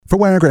For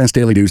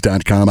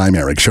WiregrassDailyNews.com, I'm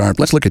Eric Sharp.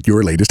 Let's look at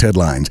your latest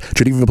headlines.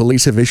 Geneva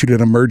police have issued an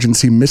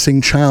emergency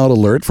missing child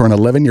alert for an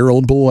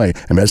 11-year-old boy.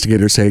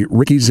 Investigators say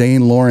Ricky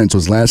Zane Lawrence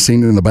was last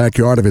seen in the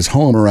backyard of his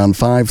home around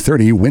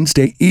 5:30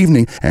 Wednesday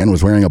evening and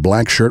was wearing a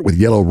black shirt with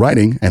yellow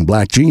writing and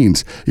black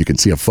jeans. You can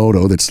see a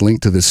photo that's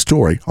linked to this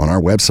story on our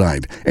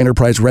website.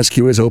 Enterprise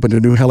Rescue has opened a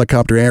new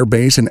helicopter air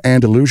base in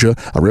Andalusia.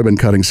 A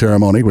ribbon-cutting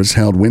ceremony was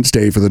held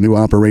Wednesday for the new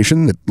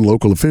operation that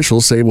local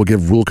officials say will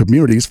give rural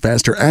communities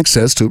faster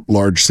access to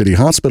large city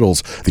hospitals.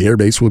 The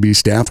airbase will be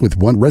staffed with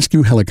one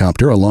rescue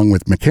helicopter along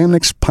with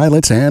mechanics,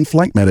 pilots, and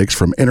flight medics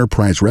from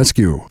Enterprise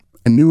Rescue.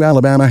 And new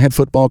Alabama head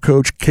football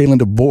coach Kalen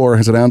DeBoer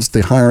has announced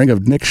the hiring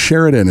of Nick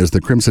Sheridan as the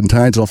Crimson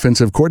Tide's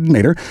offensive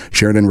coordinator.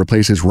 Sheridan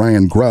replaces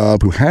Ryan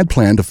Grubb, who had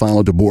planned to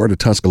follow DeBoer to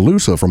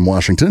Tuscaloosa from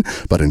Washington,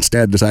 but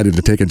instead decided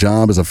to take a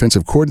job as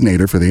offensive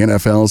coordinator for the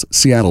NFL's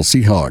Seattle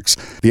Seahawks.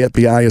 The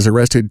FBI has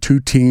arrested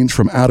 2 teens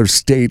from out of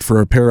state for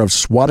a pair of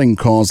swatting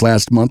calls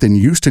last month in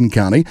Houston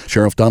County.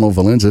 Sheriff Donald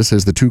Valenza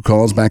says the 2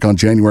 calls back on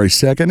January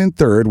 2nd and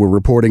 3rd were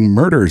reporting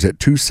murders at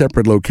 2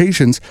 separate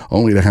locations,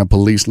 only to have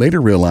police later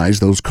realize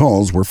those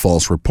calls were false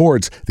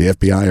reports. The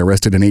FBI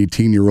arrested an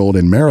 18-year-old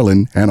in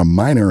Maryland and a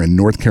minor in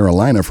North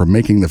Carolina for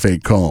making the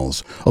fake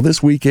calls. Well,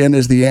 this weekend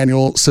is the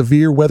annual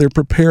Severe Weather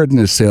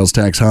Preparedness Sales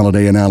Tax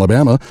holiday in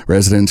Alabama.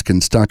 Residents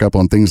can stock up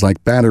on things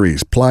like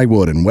batteries,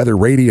 plywood, and weather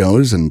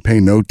radios and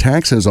pay no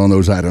taxes on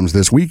those items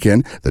this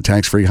weekend. The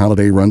tax-free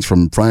holiday runs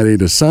from Friday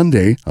to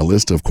Sunday. A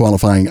list of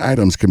qualifying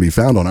items can be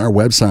found on our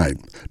website.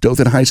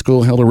 Dothan High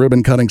School held a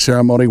ribbon-cutting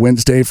ceremony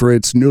Wednesday for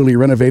its newly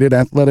renovated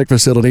athletic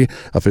facility.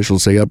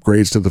 Officials say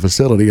upgrades to the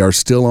facility are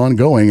still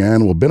ongoing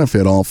and will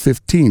benefit all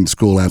 15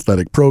 school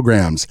athletic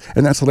programs.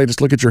 And that's the latest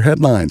look at your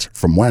headlines.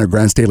 From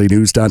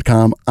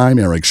WiregrassDailyNews.com, I'm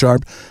Eric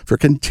Sharp. For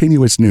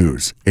continuous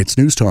news, it's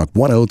News Talk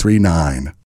 1039.